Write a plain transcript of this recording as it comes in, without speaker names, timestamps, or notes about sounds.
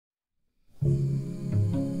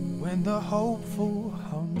when the hopeful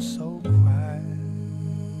hum so quiet,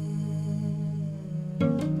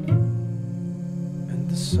 and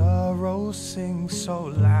the sorrow sings so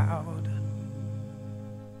loud,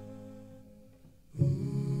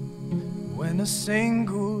 when a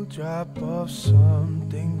single drop of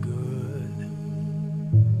something good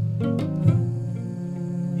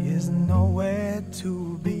is nowhere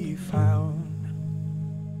to be found,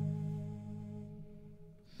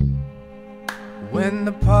 when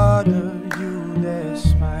the part of you that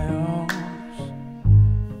smiles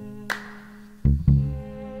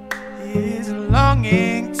is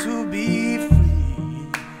longing to be free,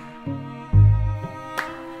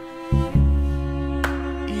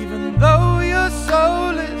 even though your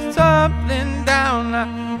soul is tumbling down,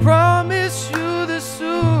 I promise you that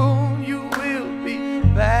soon you will be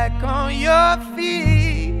back on your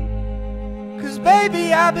feet. 'Cause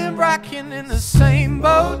baby, I've been rocking in the same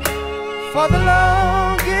boat for the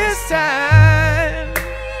longest time,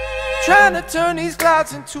 trying to turn these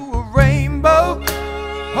clouds into a rainbow,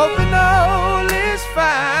 hoping all is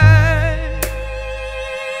fine.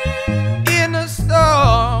 In a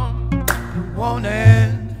storm that won't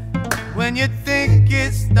end, when you think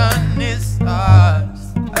it's done, it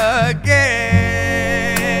starts again.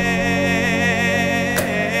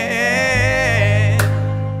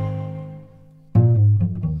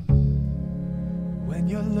 When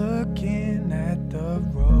you're looking at the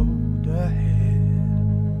road ahead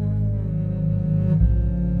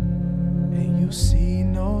and you see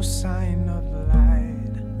no sign of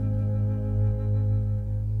light,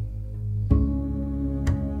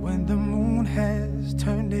 when the moon has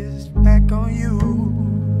turned its back on you,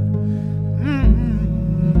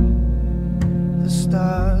 the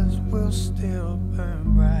stars will still burn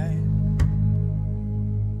bright.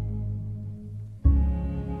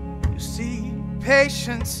 You see,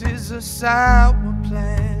 patience is a sour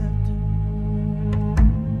plant,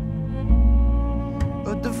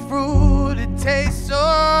 but the fruit, it tastes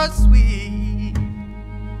so sweet.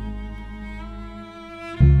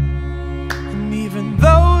 And even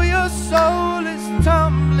though your soul is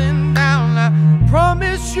tumbling down, I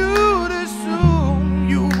promise you that soon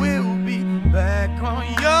you will be back on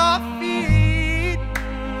your feet.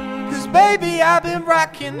 'Cause baby, I've been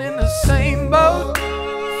rocking in the same boat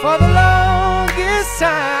for the longest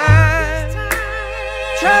time,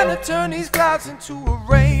 trying to turn these clouds into a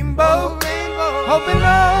rainbow, hoping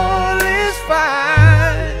all is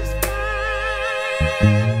fine.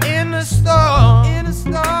 In a storm,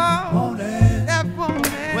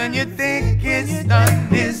 when you think it's done,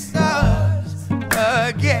 it starts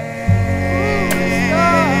again.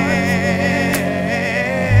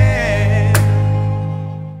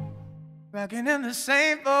 Rocking in the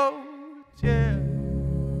same boat, yeah.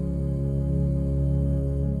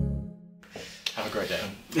 Have a great day.